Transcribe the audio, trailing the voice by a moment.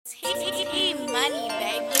Money,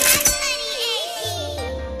 baby.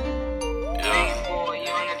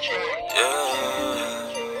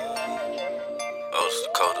 Otiz the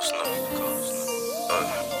coldest,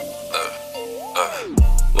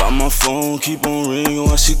 Why my phone keep on ringing?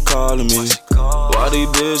 Why she calling me? Why these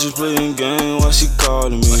bitches playing game? Why she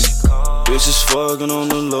calling me? Bitches fucking on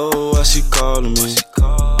the low, why she calling me?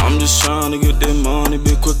 I'm just trying to get that money,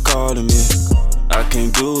 bitch, quit calling me. I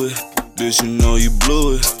can't do it, bitch, you know you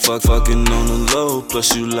blew it. Fucking on the low,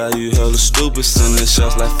 plus you lie, you hella stupid. Sending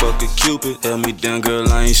shots like fucking Cupid. Help me down, girl,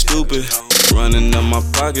 I ain't stupid. Running up my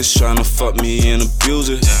pockets, tryna fuck me and abuse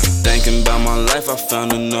it. Thinking about my life, I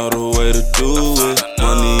found another way to do it.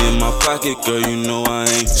 Money in my pocket, girl, you know I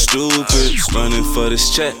ain't stupid. Running for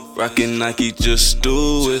this check, rockin' Nike, just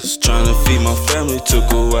do it. Tryna feed my family,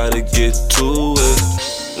 took a while to get to it.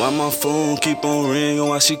 Why my phone keep on ringing?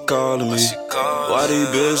 Why she calling me? Why these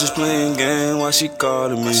bitches playing game? Why she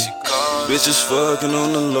calling me? Bitches fucking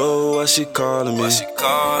on the low, why she calling me?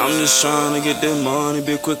 I'm just trying to get that money,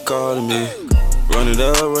 bitch, quit calling me. Run it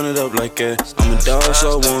up like that. I'm a dog,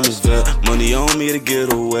 so I want a vet. Money on me to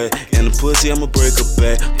get away. And the pussy, I'ma break her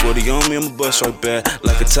back. 40 on me, I'ma bust right back.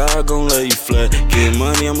 Like a tire, gon' lay you flat. Getting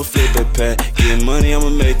money, I'ma flip that pack. Getting money, I'ma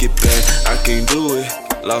make it back. I can't do it.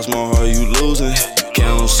 Lost my heart, you losing.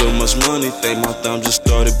 Counting so much money, think my thumb just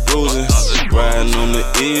started bruising. Riding on the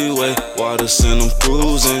E-way, water send I'm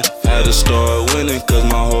cruising. Had to start winning, cause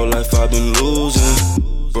my whole life I've been losing.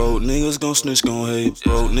 Broke niggas gon' snitch, gon' hate.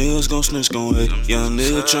 Broke niggas gon' snitch, gon' hate. Young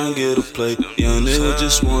nigga tryna get a plate. Young nigga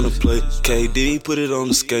just wanna play. KD put it on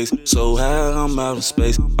the skates. So high, I'm out of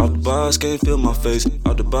space. Off the bars, can't feel my face.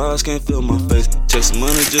 Off the bars, can't feel my face. Chasing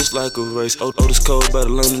money just like a race. Otiz cold, better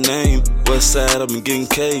learn the name. West side, I've been getting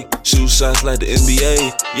K. Shooting shots like the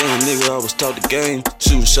NBA. Young nigga, I was taught the game.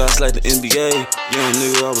 Shooting shots like the NBA. Young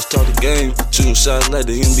nigga, I was taught the game. Shooting shots like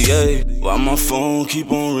the NBA. Why my phone keep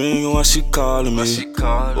on ringing? Why she calling me?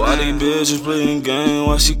 Why these bitches playing game?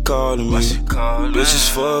 Why she calling me? Bitches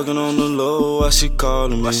fucking on the low, why she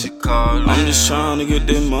calling me? I'm just trying to get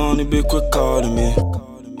that money, bitch, quit calling me.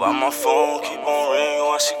 Why my phone keep on ringing?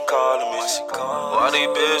 Why she calling me? Why these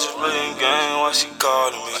bitches playing game? Why she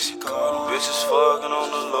calling me? Bitches fucking on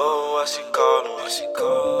the low, why she calling me?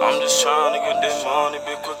 I'm just trying to get that money,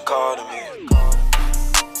 bitch, quit calling me.